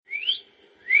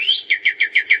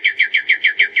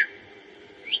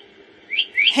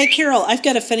Hey, Carol, I've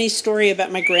got a funny story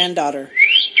about my granddaughter.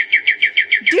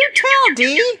 Do tell,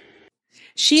 Dee.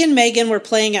 She and Megan were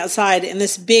playing outside, and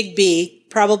this big bee,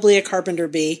 probably a carpenter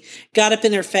bee, got up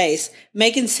in her face.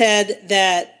 Megan said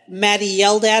that Maddie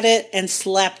yelled at it and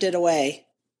slapped it away.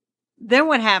 Then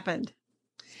what happened?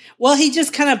 Well, he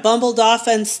just kind of bumbled off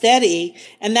unsteady,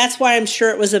 and that's why I'm sure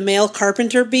it was a male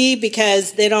carpenter bee,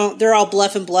 because they're all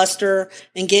bluff and bluster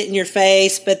and get in your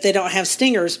face, but they don't have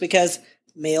stingers because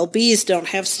male bees don't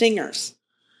have stingers.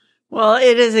 Well,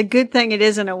 it is a good thing it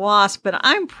isn't a wasp, but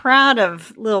I'm proud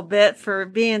of Little Bit for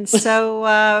being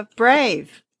so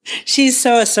brave. She's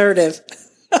so assertive.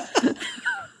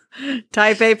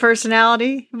 Type A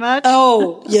personality much?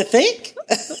 Oh, you think?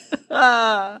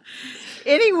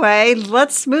 Anyway,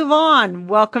 let's move on.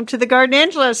 Welcome to the Garden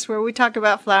Angelus, where we talk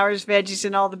about flowers, veggies,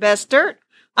 and all the best dirt.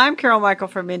 I'm Carol Michael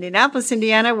from Indianapolis,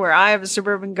 Indiana, where I have a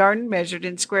suburban garden measured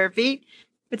in square feet.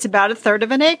 It's about a third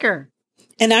of an acre.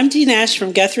 And I'm Dee Nash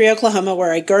from Guthrie, Oklahoma,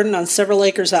 where I garden on several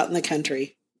acres out in the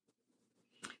country.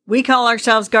 We call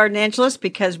ourselves Garden Angelists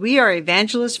because we are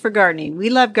evangelists for gardening. We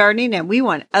love gardening and we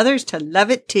want others to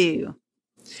love it too.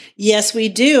 Yes, we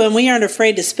do, and we aren't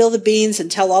afraid to spill the beans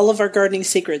and tell all of our gardening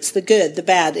secrets, the good, the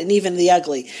bad, and even the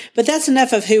ugly. But that's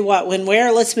enough of who, what, when, where.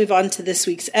 Let's move on to this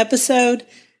week's episode.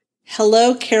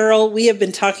 Hello, Carol. We have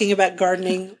been talking about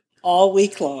gardening all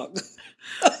week long.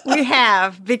 We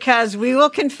have, because we will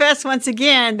confess once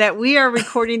again that we are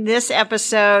recording this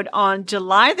episode on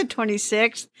July the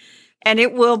 26th, and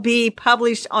it will be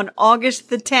published on August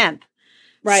the 10th.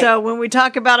 Right. So when we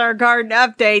talk about our garden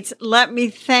updates, let me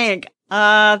think.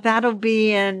 That'll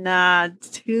be in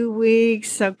 2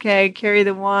 weeks. Okay, carry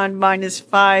the 1 minus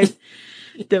 5,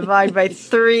 divide by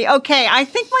 3. Okay, I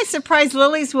think my surprise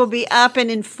lilies will be up and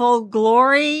in full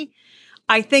glory.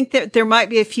 I think that there might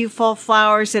be a few fall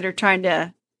flowers that are trying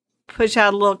to push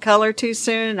out a little color too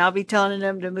soon, and I'll be telling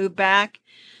them to move back.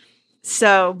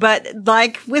 So, but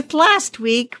like with last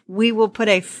week, we will put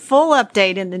a full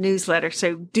update in the newsletter,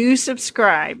 so do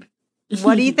subscribe.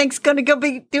 What do you think's going to go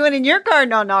be doing in your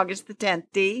garden on August the 10th,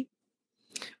 Dee?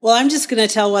 Well, I'm just going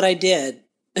to tell what I did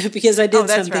because I did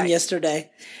something yesterday.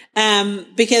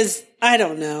 Because I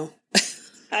don't know.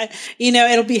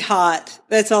 It'll be hot.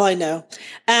 That's all I know.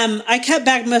 I cut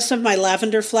back most of my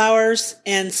lavender flowers.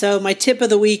 And so my tip of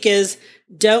the week is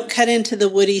don't cut into the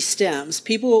woody stems.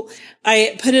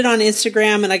 I put it on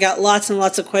Instagram and I got lots and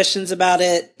lots of questions about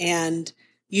it. And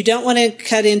you don't want to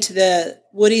cut into the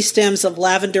woody stems of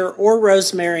lavender or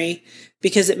rosemary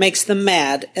because it makes them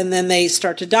mad and then they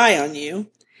start to die on you.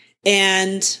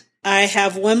 And I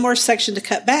have one more section to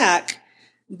cut back,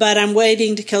 but I'm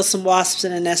waiting to kill some wasps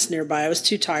in a nest nearby. I was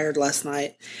too tired last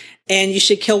night. And you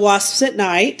should kill wasps at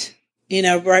night,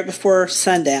 right before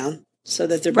sundown so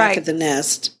that they're back at the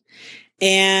nest.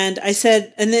 And I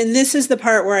said, and then this is the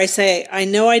part where I say, I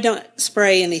know I don't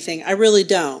spray anything. I really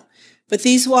don't. But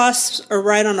these wasps are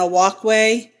right on a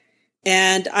walkway,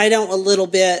 and I don't want a little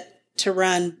bit to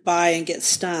run by and get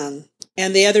stung.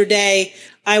 And the other day,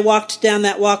 I walked down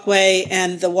that walkway,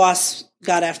 and the wasps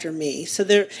got after me.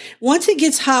 So once it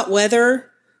gets hot weather,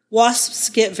 wasps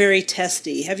get very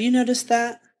testy. Have you noticed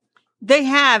that? They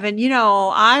have. And,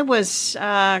 I was,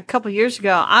 a couple years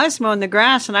ago, I was mowing the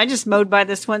grass, and I just mowed by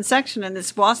this one section, and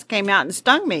this wasp came out and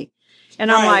stung me. And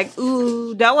I'm like,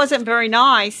 ooh, that wasn't very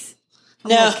nice. I'm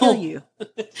gonna kill you.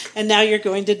 And now you're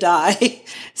going to die.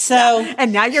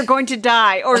 And now you're going to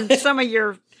die, or some of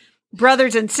your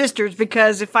brothers and sisters,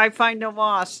 because if I find no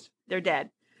wasps, they're dead.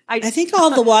 I think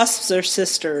all the wasps are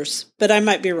sisters, but I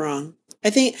might be wrong.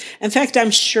 In fact,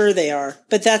 I'm sure they are,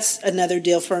 but that's another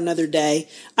deal for another day.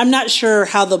 I'm not sure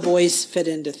how the boys fit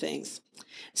into things.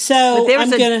 So but there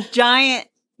was a giant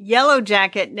yellow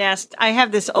jacket nest. I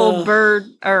have this old bird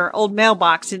or old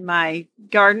mailbox in my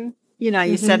garden.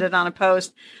 You set it on a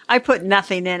post. I put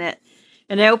nothing in it.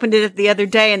 And I opened it the other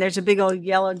day, and there's a big old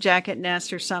yellow jacket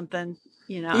nest or something.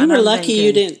 You were lucky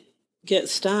you didn't get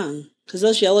stung, because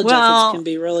those yellow jackets can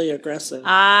be really aggressive.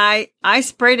 I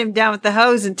sprayed them down with the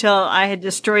hose until I had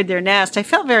destroyed their nest. I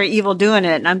felt very evil doing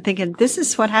it, and I'm thinking, this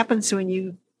is what happens when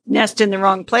you nest in the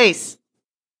wrong place.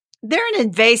 They're an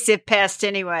invasive pest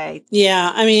anyway.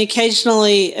 Yeah, I mean,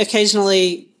 occasionally,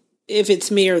 if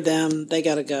it's me or them, they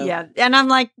got to go. Yeah. And I'm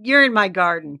like, you're in my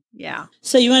garden. Yeah.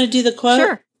 So you want to do the quote?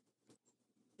 Sure.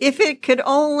 If it could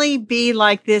only be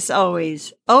like this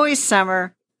always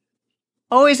summer,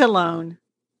 always alone,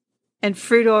 and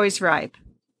fruit always ripe.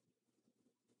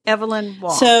 Evelyn Waugh.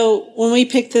 So when we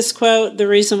picked this quote, the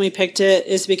reason we picked it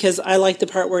is because I like the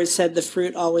part where it said the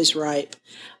fruit always ripe.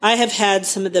 I have had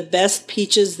some of the best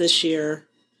peaches this year.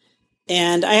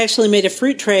 And I actually made a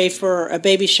fruit tray for a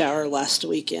baby shower last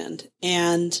weekend.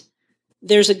 And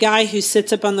there's a guy who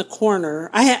sits up on the corner.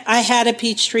 I had a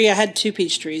peach tree. I had 2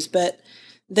 peach trees, but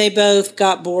they both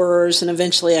got borers, and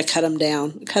eventually I cut them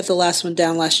down. I cut the last one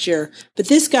down last year. But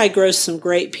this guy grows some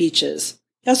great peaches.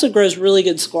 He also grows really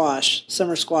good squash,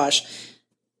 summer squash.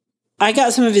 I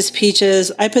got some of his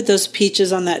peaches. I put those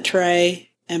peaches on that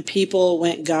tray, and people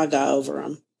went gaga over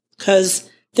them because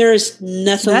there is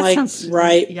nothing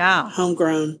ripe,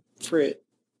 homegrown fruit.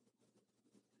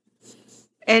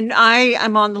 And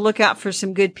I'm on the lookout for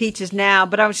some good peaches now,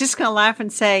 but I was just going to laugh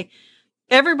and say,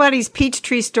 everybody's peach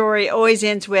tree story always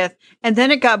ends with, and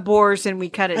then it got borers and we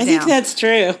cut it down. I think that's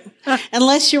true.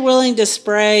 Unless you're willing to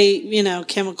spray,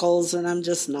 chemicals, and I'm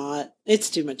just not. It's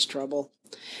too much trouble.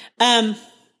 Plus,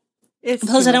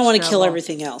 I don't want to kill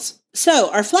everything else.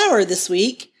 So, our flower this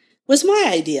week was my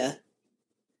idea.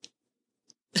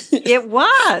 It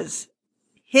was.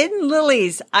 Hidden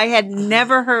lilies. I had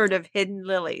never heard of hidden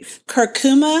lilies.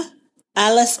 Curcuma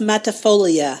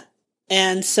alismatifolia.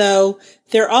 And so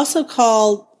they're also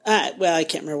called, I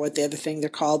can't remember what the other thing they're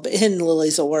called, but hidden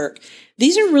lilies will work.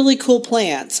 These are really cool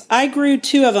plants. I grew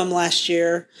 2 of them last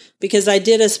year because I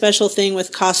did a special thing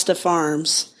with Costa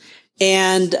Farms.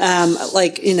 And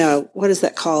what is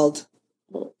that called?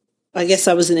 I guess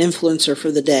I was an influencer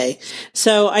for the day.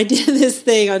 So I did this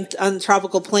thing on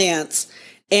tropical plants,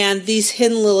 and these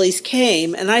hidden lilies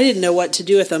came, and I didn't know what to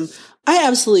do with them. I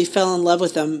absolutely fell in love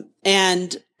with them.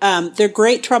 And they're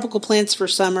great tropical plants for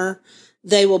summer.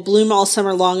 They will bloom all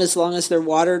summer long as they're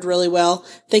watered really well.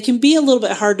 They can be a little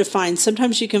bit hard to find.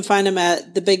 Sometimes you can find them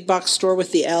at the big box store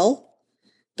with the L.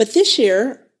 But this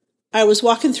year, I was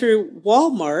walking through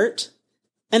Walmart,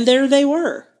 and there they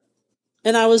were.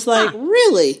 And I was like,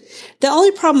 Really? The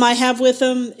only problem I have with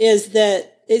them is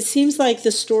that it seems like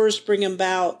the stores bring them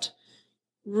out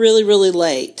really, really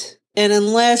late. And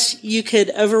unless you could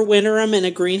overwinter them in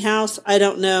a greenhouse, I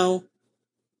don't know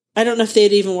if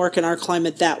they'd even work in our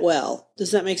climate that well. Does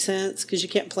that make sense? Because you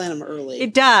can't plant them early.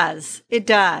 It does.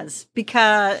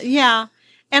 Because, yeah.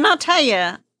 And I'll tell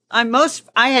you,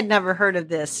 I had never heard of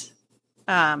this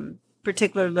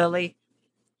particular lily.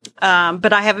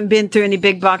 But I haven't been through any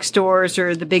big box stores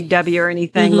or the Big W or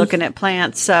anything looking at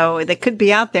plants. So they could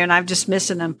be out there and I'm just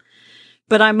missing them.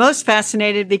 But I'm most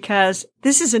fascinated because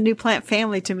this is a new plant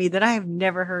family to me that I have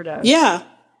never heard of. Yeah.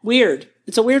 Weird.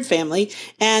 It's a weird family.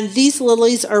 And these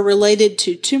lilies are related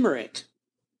to turmeric.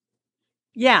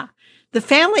 Yeah. The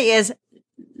family is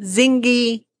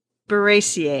Zingiberaceae.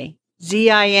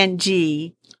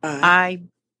 Zingiberaceae.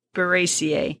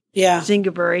 Yeah.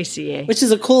 Zingiberaceae. Which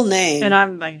is a cool name. And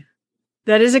I'm like,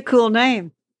 that is a cool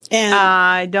name. And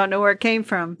I don't know where it came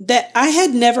from. That I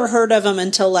had never heard of them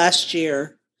until last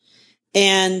year.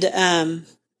 And I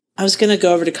was going to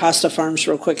go over to Costa Farms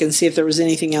real quick and see if there was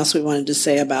anything else we wanted to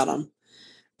say about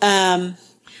them.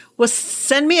 Well,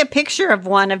 send me a picture of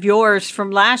one of yours from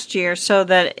last year so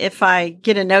that if I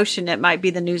get a notion, it might be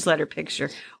the newsletter picture.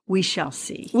 We shall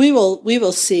see. We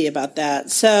will see about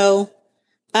that. So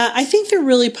I think they're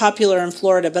really popular in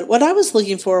Florida, but what I was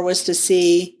looking for was to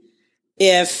see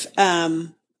if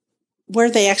where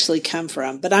they actually come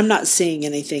from, but I'm not seeing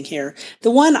anything here.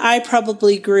 The one I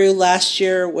probably grew last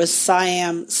year was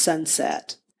Siam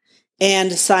Sunset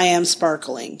and Siam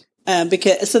Sparkling. I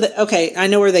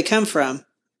know where they come from.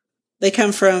 They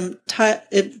come from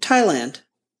Thailand.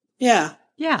 Yeah.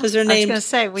 Yeah. Because they're named when you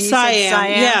Siam. said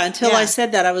Siam. Yeah. Until I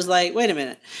said that, I was like, wait a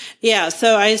minute. Yeah.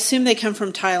 So I assume they come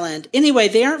from Thailand. Anyway,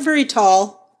 they aren't very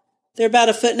tall. They're about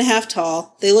 1.5 feet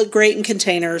tall. They look great in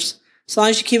containers. As long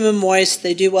as you keep them moist,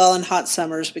 they do well in hot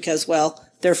summers because, well,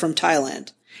 they're from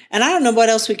Thailand. And I don't know what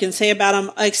else we can say about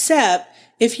them, except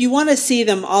if you want to see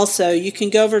them also, you can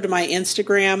go over to my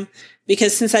Instagram,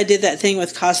 because since I did that thing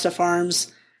with Costa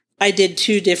Farms, I did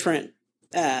 2 different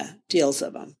deals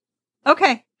of them.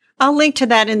 Okay. I'll link to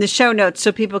that in the show notes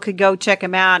so people could go check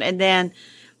them out. And then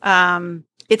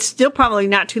it's still probably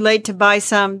not too late to buy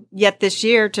some yet this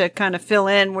year to kind of fill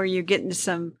in where you're getting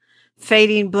some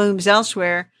fading blooms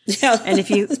elsewhere. Yeah. And if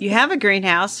you have a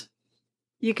greenhouse,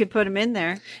 you could put them in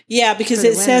there. Yeah, because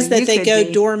it says that they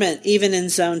go dormant even in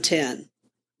zone 10,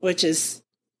 which is,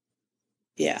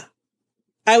 yeah.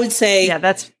 I would say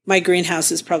my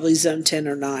greenhouse is probably zone 10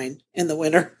 or 9 in the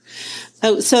winter.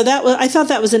 So I thought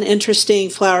that was an interesting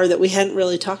flower that we hadn't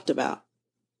really talked about.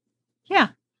 Yeah,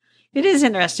 it is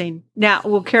interesting. Now,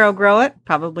 will Carol grow it?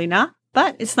 Probably not,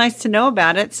 but it's nice to know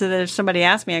about it so that if somebody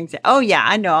asks me, I can say, oh yeah,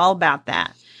 I know all about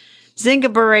that.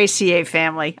 Zingiberaceae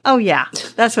family. Oh yeah,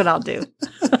 that's what I'll do.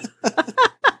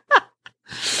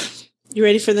 You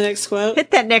ready for the next quote?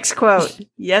 Hit that next quote.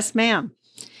 Yes, ma'am.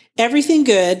 Everything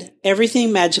good,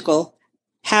 everything magical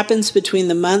happens between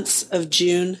the months of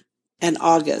June and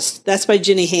August. That's by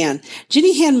Jenny Han.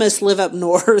 Jenny Han must live up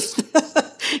north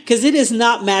because it is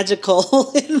not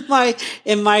magical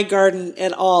in my garden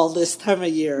at all this time of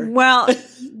year. Well,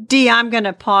 Dee, I'm going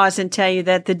to pause and tell you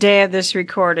that the day of this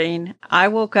recording, I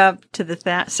woke up to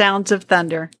the sounds of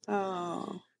thunder.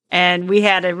 Oh. And we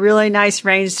had a really nice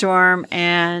rainstorm,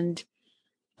 and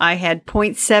I had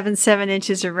 0.77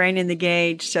 inches of rain in the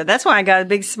gauge. So that's why I got a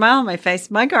big smile on my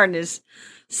face. My garden is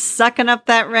sucking up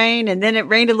that rain. And then it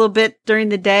rained a little bit during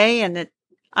the day. And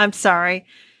I'm sorry.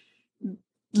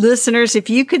 Listeners, if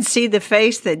you could see the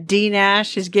face that Dee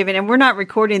Nash is giving, and we're not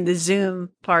recording the Zoom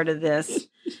part of this.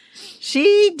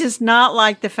 She does not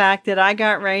like the fact that I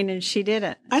got rain and she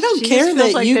didn't. I don't care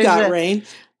that you got rain,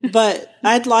 but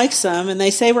I'd like some. And they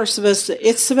say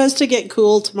it's supposed to get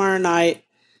cool tomorrow night.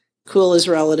 Cool is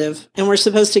relative. And we're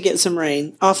supposed to get some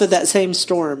rain off of that same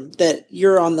storm that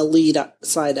you're on the lead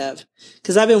side of.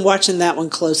 Because I've been watching that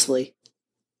one closely.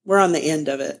 We're on the end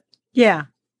of it. Yeah.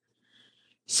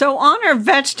 So on our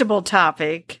vegetable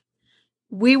topic,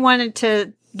 we wanted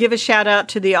to give a shout out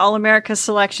to the All America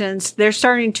selections. They're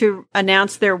starting to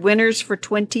announce their winners for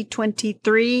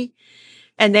 2023.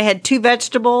 And they had 2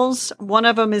 vegetables. One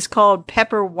of them is called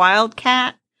Pepper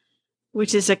Wildcat,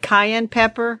 which is a cayenne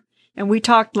pepper. And we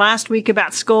talked last week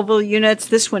about Scoville units.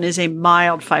 This one is a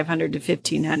mild 500 to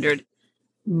 1500.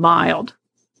 Mild.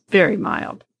 Very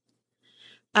mild.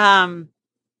 Now,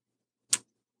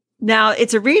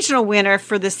 it's a regional winner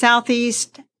for the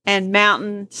Southeast and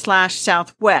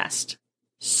Mountain/Southwest.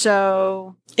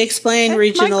 So explain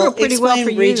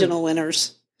regional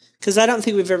winners, because I don't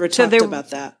think we've ever talked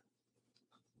about that.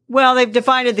 Well, they've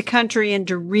divided the country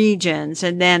into regions,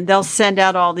 and then they'll send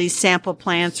out all these sample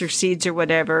plants or seeds or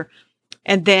whatever.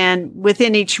 And then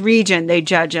within each region, they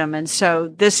judge them. And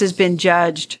so this has been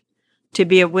judged to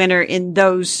be a winner in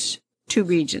those 2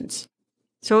 regions.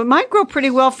 So it might grow pretty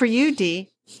well for you, Dee.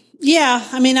 Yeah,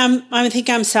 I mean, I think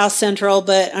I'm South Central,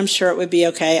 but I'm sure it would be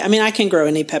okay. I mean, I can grow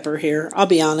any pepper here. I'll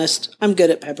be honest. I'm good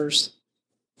at peppers.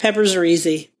 Peppers are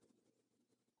easy.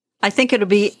 I think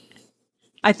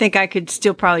I could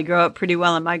still probably grow it pretty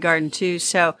well in my garden too.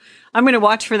 So I'm going to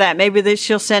watch for that. Maybe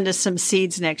she'll send us some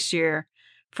seeds next year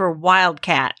for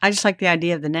Wildcat. I just like the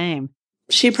idea of the name.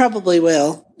 She probably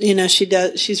will. You know, she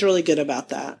does. She's really good about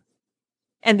that.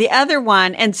 And the other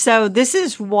one, and so this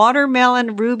is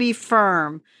Watermelon Ruby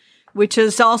Firm, which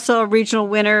is also a regional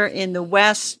winner in the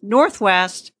West,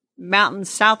 Northwest, Mountain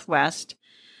Southwest.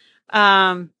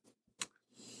 And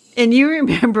you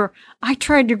remember, I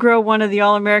tried to grow one of the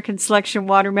All-American Selection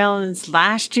watermelons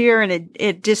last year, and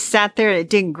it just sat there and it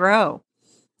didn't grow.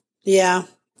 Yeah.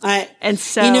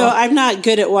 I'm not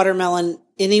good at watermelon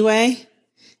anyway,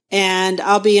 and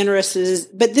I'll be interested.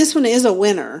 But this one is a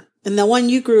winner. And the one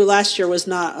you grew last year was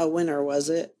not a winner, was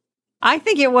it? I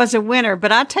think it was a winner,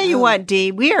 but I'll tell you what,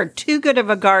 Dee, we are too good of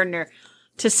a gardener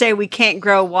to say we can't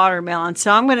grow watermelon.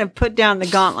 So I'm going to put down the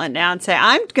gauntlet now and say,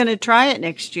 I'm going to try it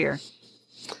next year.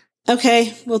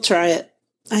 Okay, we'll try it.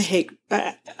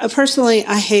 Personally,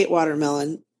 I hate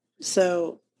watermelon.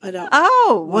 So I don't.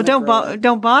 Oh, well,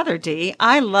 don't bother, Dee.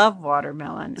 I love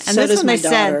watermelon. And so does my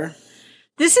daughter.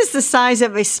 This is the size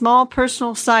of a small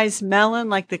personal size melon,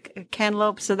 like the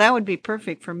cantaloupe. So that would be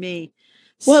perfect for me.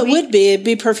 Well, it would be. It'd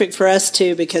be perfect for us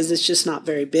too, because it's just not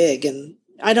very big. And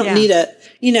I don't need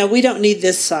we don't need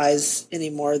this size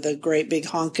anymore. The great big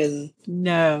honkin'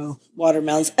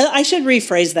 watermelons. I should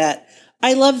rephrase that.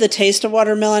 I love the taste of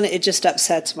watermelon. It just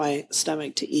upsets my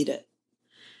stomach to eat it.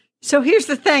 So here's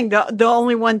the thing, the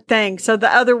only one thing. So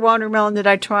the other watermelon that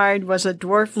I tried was a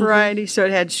dwarf variety. So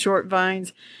it had short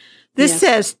vines. This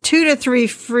says 2 to 3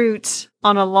 fruits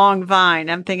on a long vine.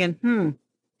 I'm thinking,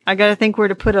 I got to think where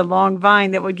to put a long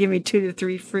vine that would give me 2 to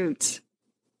 3 fruit.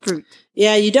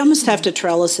 Yeah, you'd almost have to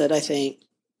trellis it, I think.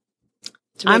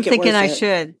 I'm thinking I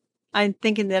should. I'm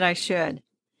thinking that I should.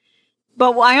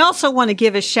 But I also want to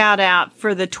give a shout out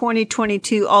for the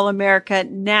 2022 All-America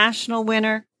National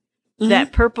winner,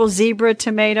 that purple zebra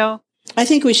tomato. I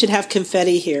think we should have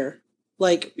confetti here.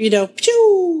 Like,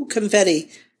 pew, confetti.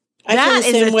 I feel the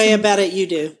same way about it you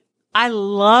do. I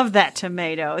love that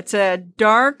tomato. It's a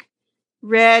dark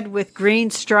red with green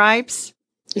stripes.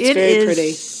 It's very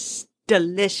pretty.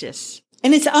 Delicious.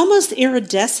 And it's almost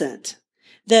iridescent.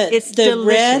 It's the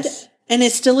red, and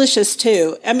it's delicious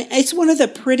too. I mean, it's one of the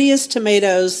prettiest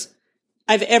tomatoes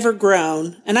I've ever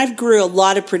grown. And I've grew a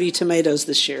lot of pretty tomatoes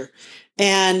this year.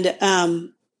 And,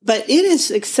 but it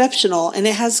is exceptional, and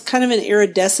it has kind of an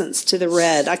iridescence to the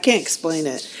red. I can't explain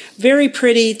it. Very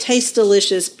pretty, tastes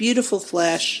delicious, beautiful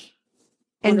flesh.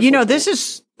 And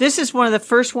this is one of the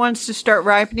first ones to start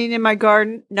ripening in my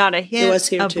garden. Not a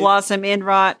hint of blossom end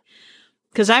rot.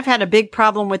 because I've had a big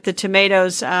problem with the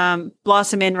tomatoes.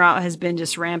 Blossom end rot has been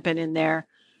just rampant in there.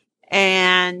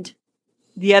 And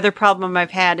the other problem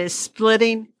I've had is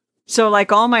splitting. So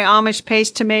like all my Amish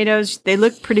paste tomatoes, they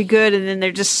look pretty good, and then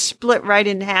they're just split right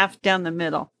in half down the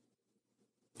middle.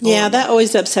 Yeah, that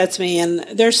always upsets me. And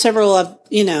there's several of,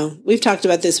 we've talked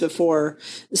about this before.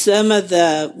 Some of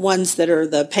the ones that are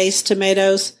the paste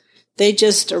tomatoes, they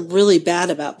just are really bad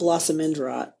about blossom end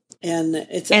rot. And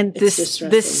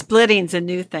this splitting's a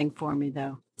new thing for me,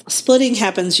 though. Splitting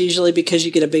happens usually because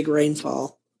you get a big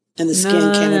rainfall and the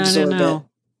skin can't absorb it.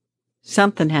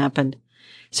 Something happened.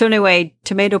 So anyway,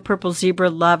 tomato purple zebra,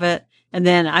 love it. And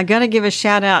then I got to give a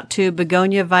shout out to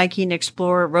Begonia Viking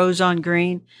Explorer Rose on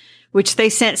Green, which they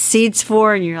sent seeds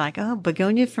for. And you're like, oh,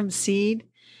 begonia from seed.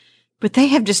 But they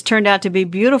have just turned out to be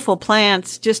beautiful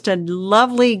plants. Just a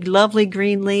lovely, lovely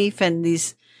green leaf and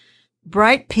these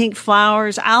bright pink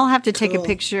flowers. I'll have to take a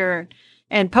picture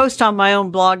and post on my own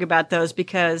blog about those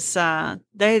because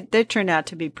they turned out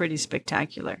to be pretty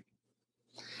spectacular.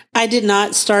 I did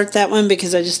not start that one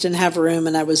because I just didn't have room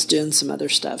and I was doing some other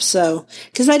stuff. So,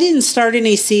 because I didn't start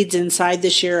any seeds inside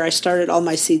this year, I started all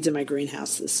my seeds in my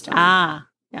greenhouse this time. Ah,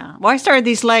 yeah. Well, I started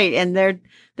these late and they're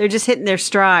just hitting their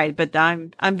stride, but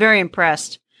I'm very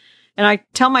impressed. And I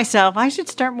tell myself I should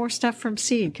start more stuff from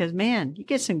seed because, man, you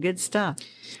get some good stuff.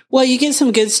 Well, you get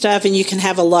some good stuff and you can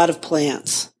have a lot of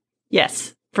plants.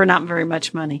 Yes, for not very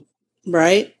much money.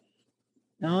 Right?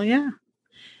 Oh, yeah.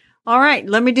 All right,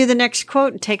 let me do the next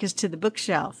quote and take us to the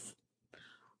bookshelf.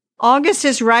 August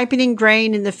is ripening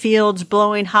grain in the fields,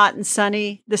 blowing hot and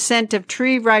sunny, the scent of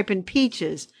tree-ripened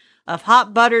peaches, of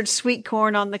hot buttered sweet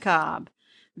corn on the cob.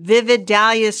 Vivid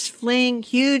dahlias fling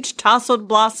huge tousled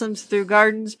blossoms through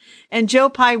gardens, and Joe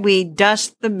Pye weed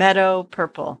dust the meadow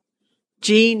purple.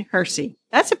 Jean Hersey.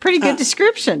 That's a pretty good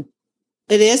description.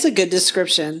 It is a good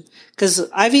description because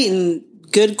I've eaten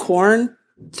good corn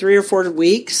 3 or 4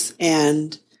 weeks,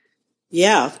 and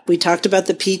yeah, we talked about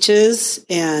the peaches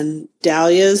and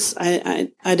dahlias. I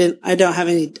don't have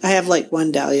any. I have like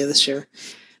one dahlia this year,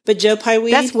 but Joe Pye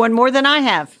weed. That's one more than I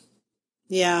have.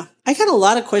 Yeah, I got a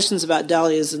lot of questions about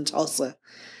dahlias in Tulsa,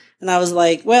 and I was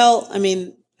like, well, I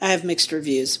mean, I have mixed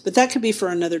reviews, but that could be for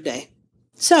another day.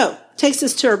 So, takes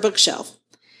us to our bookshelf.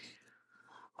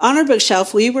 On our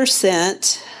bookshelf, we were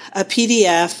sent a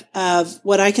PDF of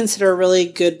what I consider a really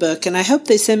good book, and I hope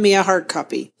they send me a hard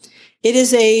copy. It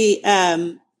is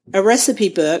a recipe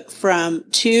book from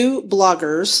 2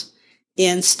 bloggers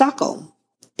in Stockholm,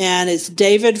 and it's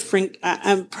David Frink.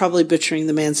 I'm probably butchering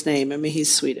the man's name. I mean,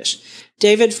 he's Swedish.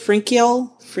 David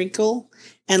Frinkel,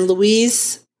 and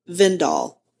Louise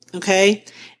Vindahl. Okay.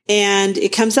 And it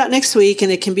comes out next week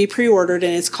and it can be pre-ordered,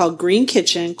 and it's called Green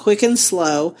Kitchen, Quick and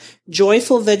Slow,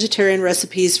 Joyful Vegetarian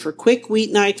Recipes for Quick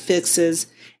Weeknight Fixes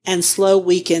and Slow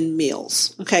Weekend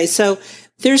Meals. Okay. So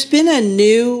there's been a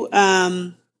new,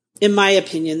 in my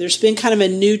opinion, there's been kind of a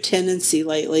new tendency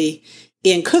lately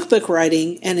in cookbook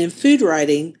writing and in food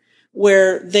writing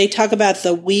where they talk about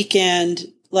the weekend,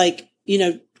 like,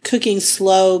 cooking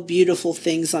slow, beautiful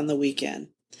things on the weekend.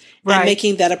 Right. And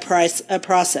making that a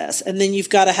process. And then you've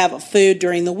got to have a food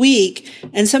during the week.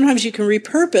 And sometimes you can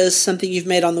repurpose something you've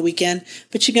made on the weekend,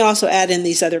 but you can also add in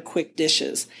these other quick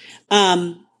dishes.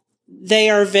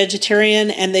 They are vegetarian,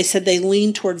 and they said they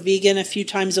lean toward vegan a few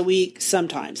times a week,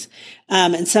 sometimes.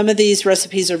 And some of these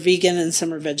recipes are vegan and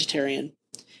some are vegetarian.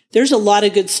 There's a lot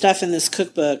of good stuff in this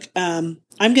cookbook. I'm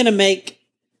going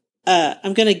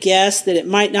to guess that it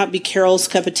might not be Carol's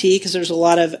cup of tea because there's a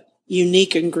lot of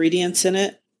unique ingredients in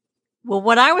it. Well,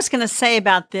 what I was going to say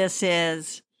about this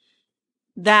is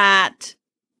that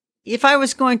if I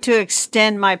was going to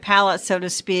extend my palate, so to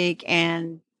speak,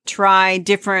 and try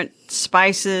different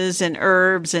spices and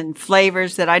herbs and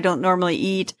flavors that I don't normally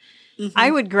eat,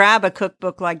 I would grab a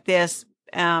cookbook like this.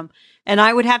 And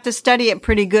I would have to study it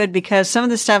pretty good because some of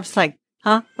the stuff's like,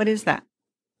 huh, what is that?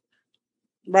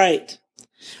 Right.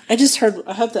 I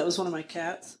hope that was one of my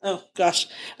cats. Oh gosh.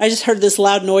 I just heard this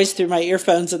loud noise through my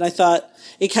earphones and I thought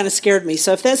it kind of scared me.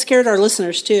 So if that scared our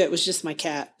listeners too, it was just my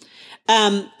cat.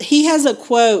 He has a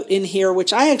quote in here,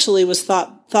 which I actually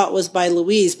thought was by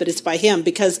Louise, but it's by him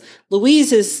because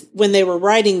Louise when they were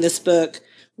writing this book,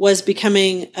 was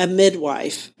becoming a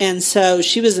midwife. And so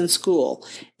she was in school.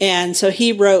 And so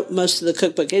he wrote most of the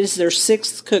cookbook. It is their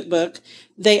 6th cookbook.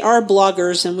 They are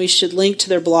bloggers, and we should link to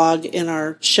their blog in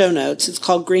our show notes. It's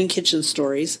called Green Kitchen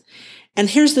Stories. And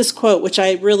here's this quote, which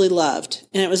I really loved,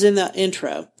 and it was in the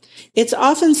intro. It's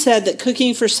often said that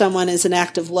cooking for someone is an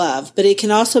act of love, but it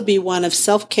can also be one of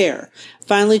self-care,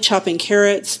 finely chopping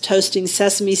carrots, toasting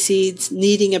sesame seeds,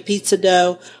 kneading a pizza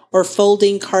dough, or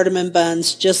folding cardamom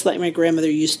buns just like my grandmother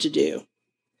used to do.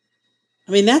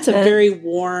 I mean, that's a very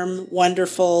warm,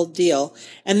 wonderful deal.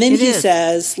 And then he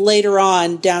says later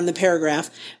on down the paragraph,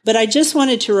 but I just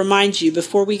wanted to remind you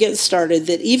before we get started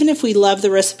that even if we love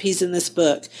the recipes in this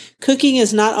book, cooking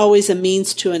is not always a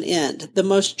means to an end. The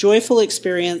most joyful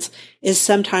experience is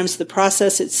sometimes the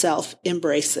process itself.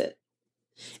 Embrace it.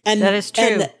 And that is true.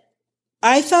 And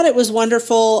I thought it was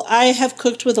wonderful. I have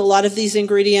cooked with a lot of these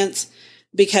ingredients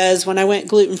because when I went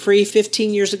gluten-free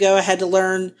 15 years ago, I had to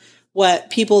learn what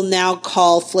people now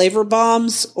call flavor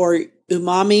bombs or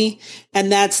umami.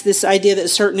 And that's this idea that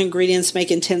certain ingredients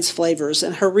make intense flavors.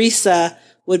 And harissa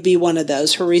would be one of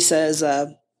those. Harissa is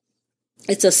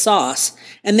it's a sauce.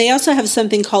 And they also have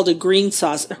something called a green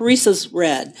sauce. Harissa's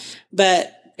red,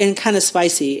 and kind of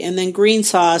spicy. And then green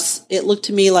sauce, it looked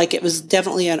to me like it was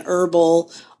definitely an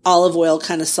herbal olive oil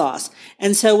kind of sauce.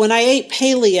 And so when I ate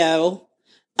paleo,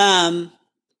 and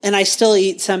I still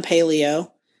eat some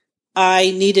paleo,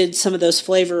 I needed some of those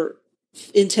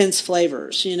intense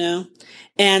flavors,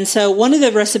 And so one of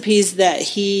the recipes that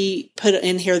he put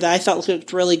in here that I thought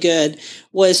looked really good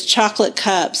was chocolate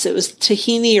cups. It was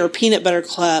tahini or peanut butter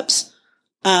cups.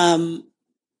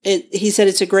 He said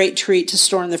it's a great treat to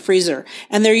store in the freezer.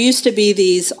 And there used to be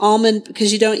these almond,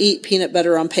 because you don't eat peanut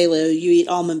butter on paleo, you eat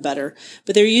almond butter.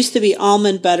 But there used to be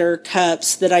almond butter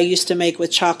cups that I used to make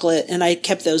with chocolate, and I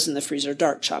kept those in the freezer,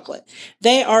 dark chocolate.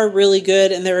 They are really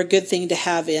good, and they're a good thing to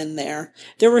have in there.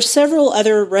 There were several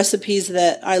other recipes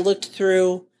that I looked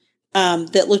through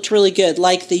that looked really good,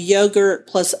 like the yogurt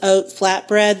plus oat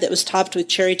flatbread that was topped with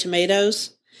cherry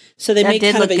tomatoes. So they make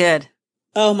kind of good.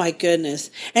 Oh my goodness.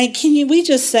 And we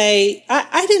just say,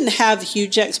 I didn't have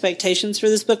huge expectations for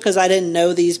this book because I didn't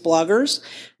know these bloggers.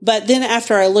 But then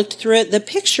after I looked through it, the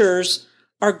pictures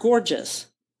are gorgeous.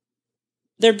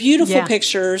 They're beautiful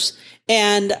pictures.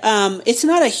 And it's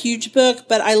not a huge book,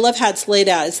 but I love how it's laid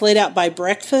out. It's laid out by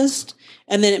breakfast.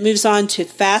 And then it moves on to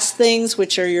fast things,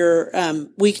 which are your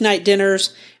weeknight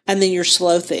dinners, and then your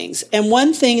slow things. And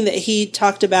one thing that he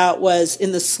talked about was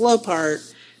in the slow part,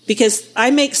 because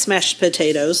I make smashed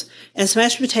potatoes, and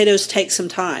smashed potatoes take some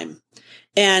time.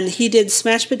 And he did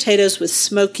smashed potatoes with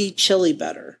smoky chili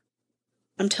butter.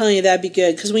 I'm telling you, that'd be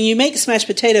good. Because when you make smashed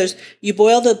potatoes, you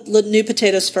boil the new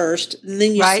potatoes first, and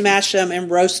then you smash them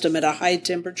and roast them at a high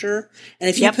temperature. And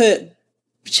if you put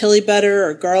chili butter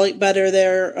or garlic butter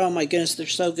there, oh my goodness, they're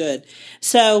so good.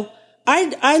 So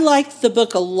I liked the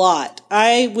book a lot.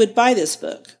 I would buy this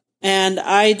book. And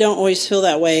I don't always feel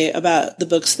that way about the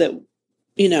books that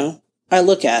I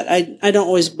look at. I don't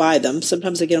always buy them.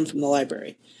 Sometimes I get them from the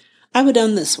library. I would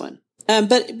own this one.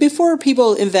 But before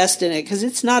people invest in it, because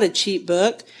it's not a cheap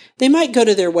book, they might go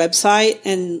to their website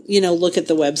and, look at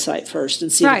the website first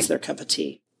and see if it's their cup of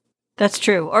tea. That's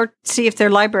true. Or see if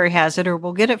their library has it, or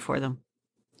we'll get it for them.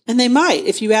 And they might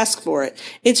if you ask for it.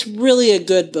 It's really a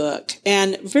good book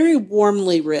and very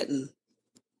warmly written.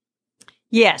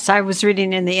 Yes, I was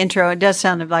reading in the intro. It does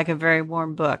sound like a very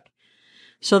warm book.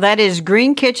 So that is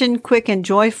Green Kitchen, Quick and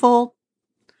Slow,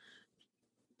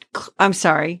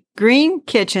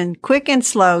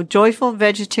 joyful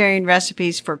vegetarian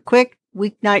recipes for quick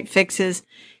weeknight fixes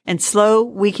and slow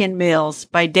weekend meals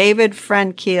by David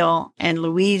Frankel and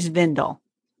Louise Vindel.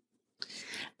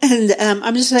 And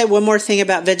I'm just going to say one more thing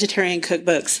about vegetarian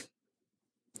cookbooks.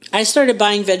 I started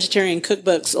buying vegetarian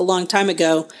cookbooks a long time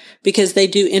ago because they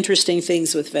do interesting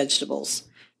things with vegetables.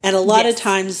 And a lot of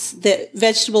times that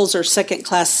vegetables are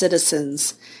second-class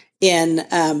citizens in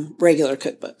regular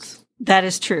cookbooks. That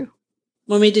is true.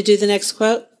 Want me to do the next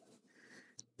quote?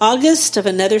 August of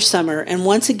another summer, and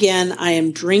once again I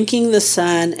am drinking the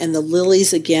sun, and the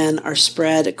lilies again are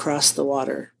spread across the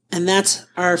water. And that's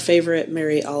our favorite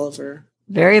Mary Oliver.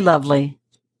 Very lovely.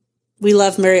 We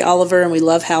love Mary Oliver, and we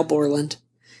love Hal Borland.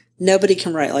 Nobody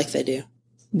can write like they do.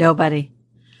 Nobody.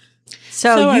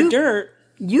 So our dirt.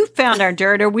 You found our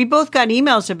dirt, or we both got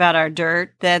emails about our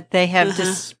dirt that they have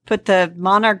just put the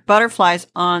monarch butterflies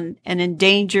on an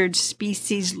endangered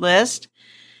species list.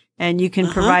 And you can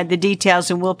provide the details,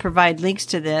 and we'll provide links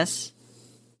to this.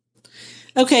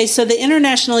 Okay, so the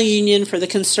International Union for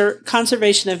the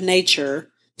Conservation of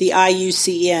Nature, the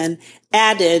IUCN,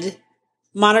 added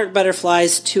monarch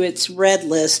butterflies to its red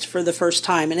list for the first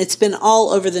time. And it's been all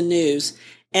over the news.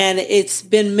 And it's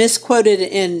been misquoted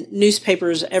in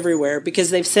newspapers everywhere because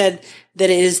they've said that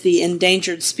it is the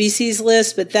endangered species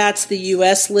list, but that's the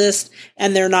U.S. list,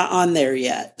 and they're not on there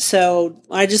yet. So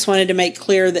I just wanted to make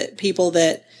clear that people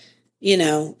that,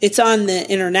 it's on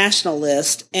the international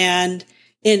list. And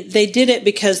they did it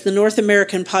because the North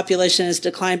American population has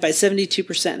declined by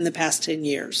 72% in the past 10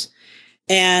 years.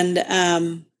 And,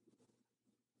 and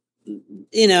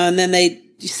then they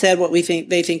said what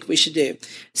they think we should do.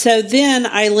 So then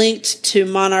I linked to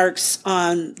monarchs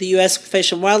on the U.S.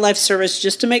 Fish and Wildlife Service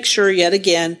just to make sure yet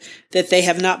again that they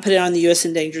have not put it on the U.S.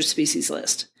 endangered species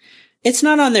list. It's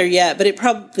not on there yet, but it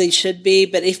probably should be.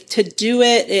 But if to do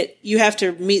it, you have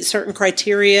to meet certain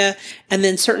criteria, and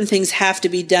then certain things have to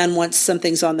be done once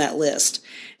something's on that list.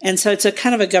 And so it's a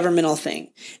kind of a governmental thing.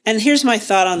 And here's my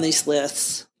thought on these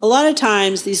lists. A lot of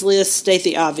times these lists state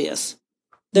the obvious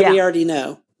that we already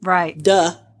know. Right.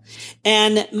 Duh.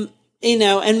 And,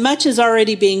 and much is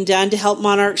already being done to help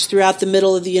monarchs throughout the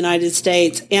middle of the United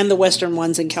States and the western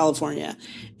ones in California.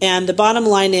 And the bottom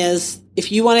line is,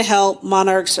 if you want to help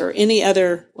monarchs or any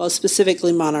other, well,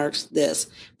 specifically monarchs,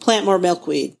 plant more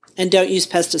milkweed and don't use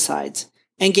pesticides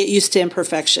and get used to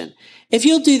imperfection. If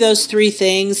you'll do those three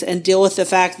things and deal with the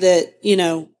fact that,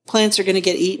 plants are going to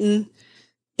get eaten,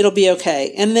 it'll be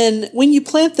okay. And then when you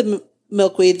plant the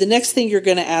milkweed, the next thing you're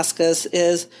going to ask us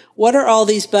is, what are all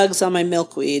these bugs on my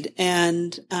milkweed?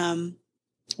 And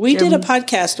we did a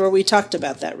podcast where we talked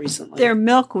about that recently. They're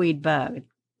milkweed bugs.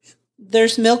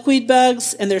 There's milkweed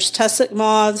bugs, and there's tussock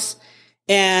moths,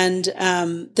 and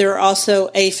there are also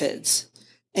aphids.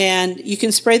 And you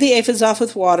can spray the aphids off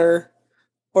with water,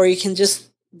 or you can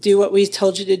just do what we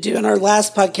told you to do in our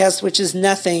last podcast, which is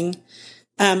nothing.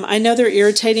 I know they're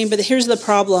irritating, but here's the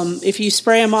problem. If you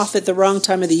spray them off at the wrong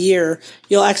time of the year,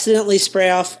 you'll accidentally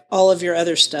spray off all of your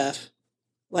other stuff,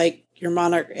 like your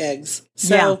monarch eggs.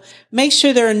 So make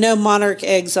sure there are no monarch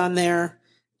eggs on there,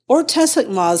 or tussock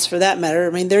moths for that matter. I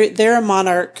mean, they're a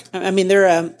monarch. I mean, they're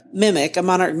a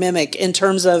monarch mimic in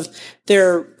terms of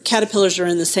their caterpillars are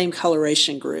in the same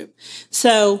coloration group.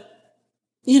 So,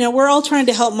 we're all trying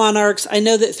to help monarchs. I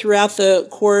know that throughout the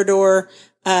corridor,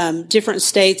 different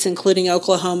states, including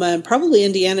Oklahoma and probably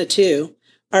Indiana too,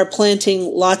 are planting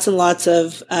lots and lots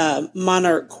of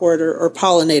monarch corridor or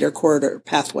pollinator corridor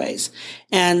pathways.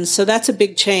 And so that's a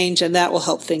big change, and that will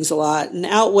help things a lot. And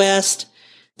out west,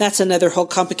 that's another whole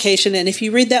complication. And if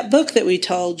you read that book that we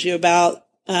told you about,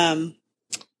 The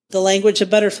Language of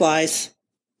Butterflies,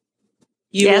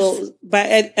 you will,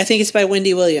 I think it's by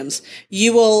Wendy Williams,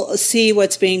 you will see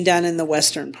what's being done in the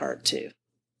western part too.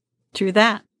 True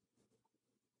that.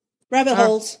 Rabbit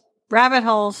holes. Rabbit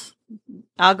holes.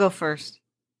 I'll go first.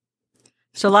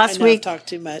 So last week, I've talked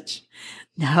too much.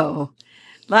 No.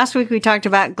 Last week we talked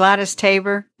about Gladys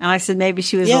Tabor, and I said maybe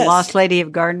she was a lost lady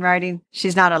of garden writing.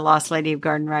 She's not a lost lady of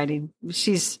garden writing.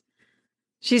 She's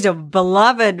a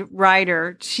beloved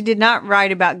writer. She did not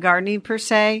write about gardening per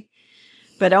se,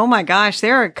 but oh my gosh,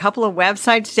 there are a couple of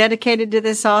websites dedicated to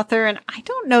this author, and I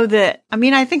don't know that. I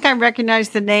mean, I think I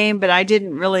recognized the name, but I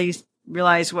didn't really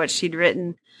realize what she'd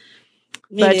written.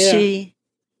 But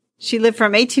she lived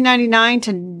from 1899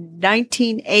 to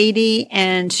 1980,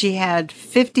 and she had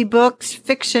 50 books,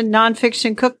 fiction,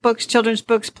 nonfiction, cookbooks, children's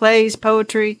books, plays,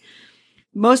 poetry.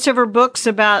 Most of her books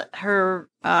about her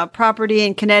property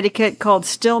in Connecticut called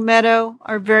Still Meadow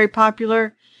are very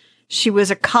popular. She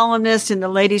was a columnist in the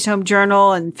Ladies' Home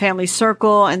Journal and Family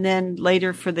Circle, and then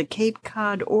later for the Cape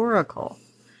Cod Oracle.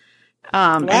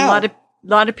 And a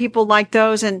lot of people like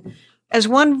those. And as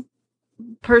one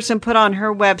person put on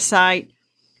her website,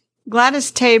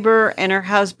 Gladys Tabor and her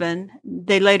husband,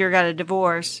 they later got a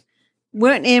divorce,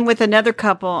 went in with another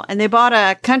couple, and they bought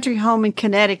a country home in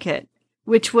Connecticut,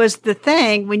 which was the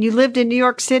thing. When you lived in New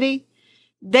York City,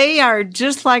 they are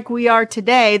just like we are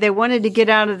today. They wanted to get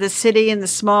out of the city and the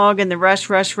smog and the rush,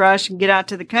 and get out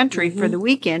to the country for the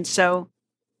weekend. So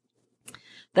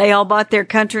they all bought their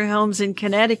country homes in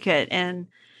Connecticut. And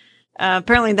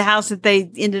apparently the house that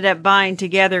they ended up buying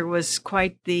together was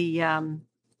quite the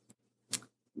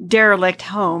derelict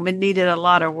home. It needed a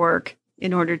lot of work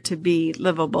in order to be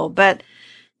livable. But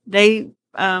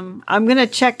I'm going to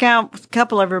check out a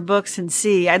couple of her books and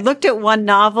see. I looked at one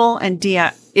novel, and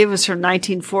it was from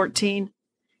 1914.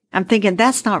 I'm thinking,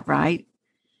 that's not right,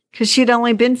 because she'd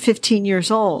only been 15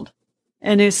 years old.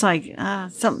 And it's like,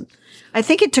 something. I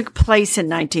think it took place in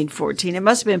 1914. It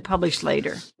must have been published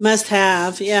later. Must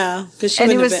have, yeah.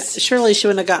 Because surely she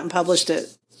wouldn't have gotten published in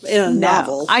a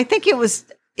novel. I think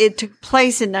it took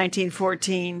place in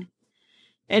 1914.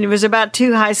 And it was about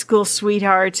two high school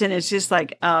sweethearts. And it's just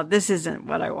like, oh, this isn't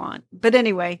what I want. But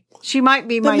anyway, she might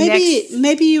be next.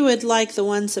 Maybe you would like the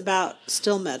ones about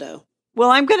Still Meadow. Well,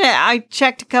 I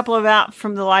checked a couple of out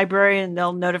from the library, and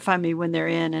they'll notify me when they're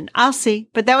in, and I'll see.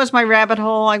 But that was my rabbit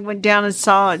hole. I went down and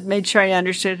saw it, made sure I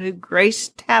understood who Grace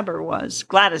Tabor was.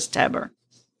 Gladys Tabor,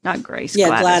 not Grace.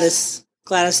 Yeah,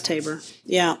 Gladys Tabor.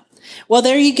 Yeah. Well,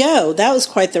 there you go. That was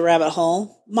quite the rabbit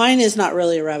hole. Mine is not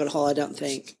really a rabbit hole, I don't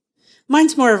think.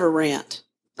 Mine's more of a rant.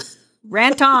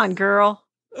 Rant on, girl.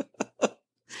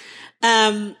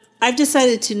 I've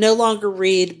decided to no longer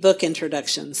read book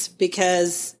introductions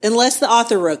because unless the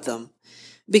author wrote them,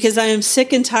 because I am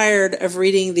sick and tired of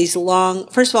reading these long,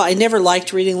 first of all, I never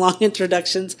liked reading long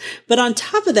introductions, but on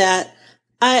top of that,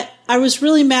 I was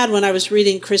really mad when I was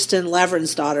reading Kristen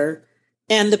Lavransdatter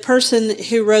and the person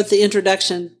who wrote the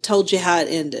introduction told you how it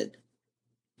ended.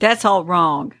 That's all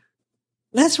wrong.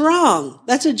 That's wrong.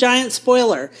 That's a giant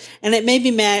spoiler. And it made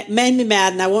me mad,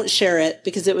 and I won't share it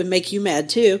because it would make you mad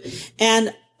too.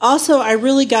 And also, I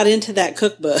really got into that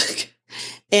cookbook.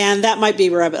 And that might be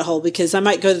a rabbit hole because I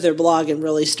might go to their blog and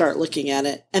really start looking at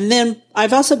it. And then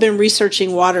I've also been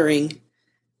researching watering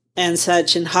and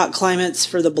such in hot climates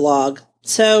for the blog.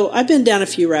 So I've been down a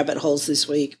few rabbit holes this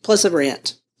week, plus a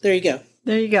rant. There you go.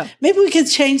 There you go. Maybe we could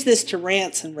change this to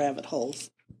rants and rabbit holes.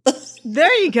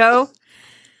 There you go.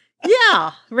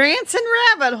 Yeah, rants and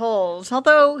rabbit holes.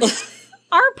 Although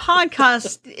our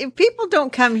podcast, if people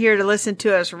don't come here to listen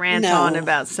to us rant on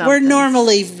about something. We're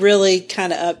normally really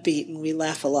kind of upbeat and we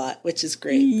laugh a lot, which is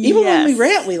great. Even when we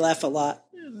rant, we laugh a lot.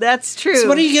 That's true. So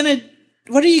what are you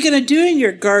gonna do in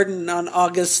your garden on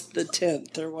August the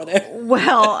 10th or whatever?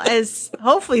 Well, as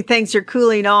hopefully things are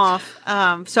cooling off,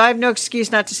 so I have no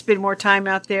excuse not to spend more time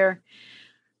out there.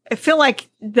 I feel like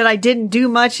that I didn't do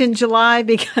much in July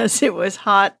because it was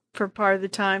hot for part of the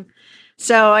time.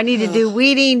 So I need to do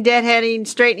weeding, deadheading,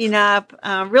 straightening up,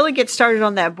 really get started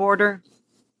on that border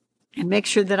and make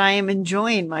sure that I am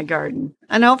enjoying my garden.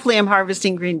 And hopefully I'm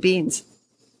harvesting green beans.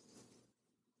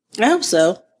 I hope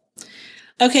so.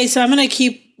 Okay, so I'm going to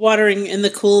keep watering in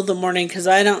the cool of the morning because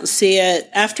I don't see it.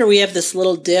 After we have this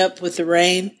little dip with the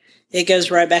rain, it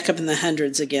goes right back up in the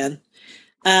hundreds again.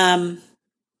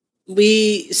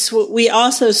 We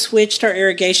also switched our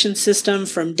irrigation system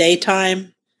from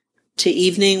daytime to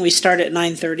evening. We start at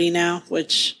 9:30 now,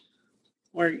 which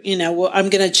I'm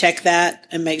going to check that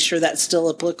and make sure that's still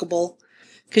applicable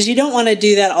because you don't want to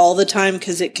do that all the time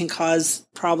because it can cause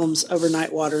problems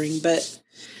overnight watering. But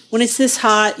when it's this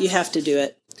hot, you have to do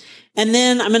it. And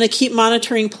then I'm going to keep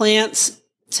monitoring plants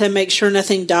to make sure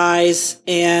nothing dies.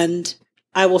 And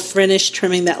I will finish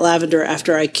trimming that lavender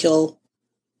after I kill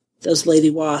those lady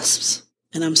wasps.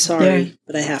 And I'm sorry,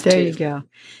 but I have to. There you go.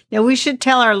 Now, we should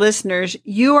tell our listeners,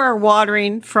 you are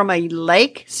watering from a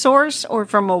lake source or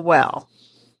from a well?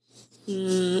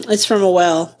 It's from a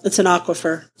well. It's an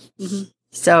aquifer. Mm-hmm.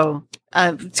 So,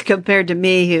 compared to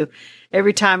me, who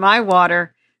every time I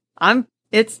water,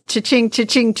 it's cha-ching,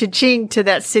 cha-ching, cha-ching to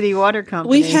that city water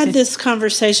company. We've had this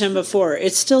conversation before.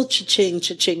 It's still cha-ching,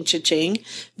 cha-ching, cha-ching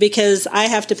because I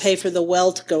have to pay for the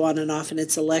well to go on and off and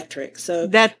it's electric. So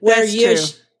that's true.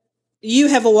 You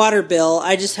have a water bill.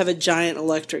 I just have a giant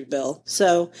electric bill.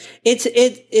 So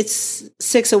it's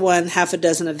 6 of one, half a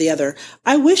dozen of the other.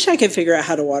 I wish I could figure out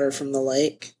how to water from the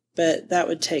lake, but that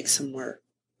would take some work.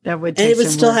 I'd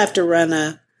still have to run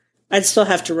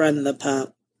the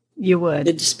pump. You would.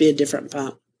 It'd just be a different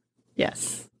pump.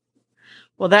 Yes.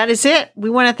 Well, that is it.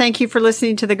 We want to thank you for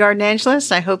listening to The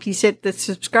Gardenangelists. I hope you hit the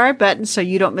subscribe button so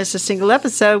you don't miss a single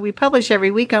episode. We publish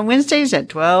every week on Wednesdays at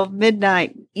 12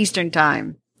 midnight Eastern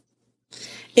Time.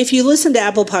 If you listen to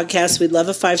Apple Podcasts, we'd love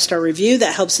a 5-star review.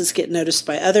 That helps us get noticed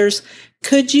by others.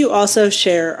 Could you also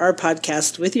share our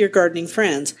podcast with your gardening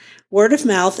friends? Word of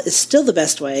mouth is still the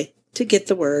best way to get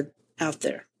the word out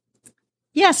there.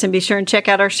 Yes, and be sure and check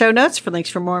out our show notes for links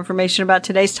for more information about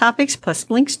today's topics, plus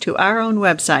links to our own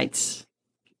websites.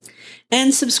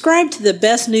 And subscribe to the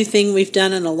best new thing we've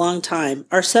done in a long time,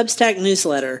 our Substack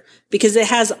newsletter, because it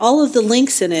has all of the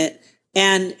links in it,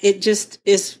 and it just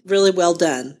is really well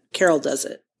done. Carol does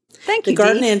it. Thank you, The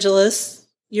Gardenangelists,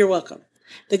 you're welcome.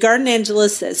 The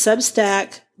Gardenangelists at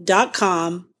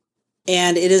Substack.com,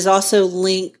 and it is also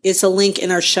it's a link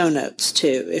in our show notes,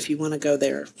 too, if you want to go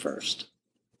there first.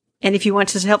 And if you want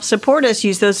to help support us,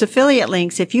 use those affiliate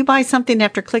links. If you buy something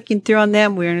after clicking through on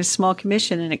them, we earn a small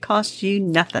commission, and it costs you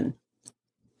nothing.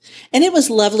 And it was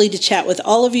lovely to chat with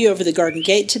all of you over the Garden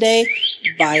Gate today.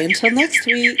 Bye until next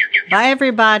week. Bye,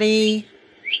 everybody.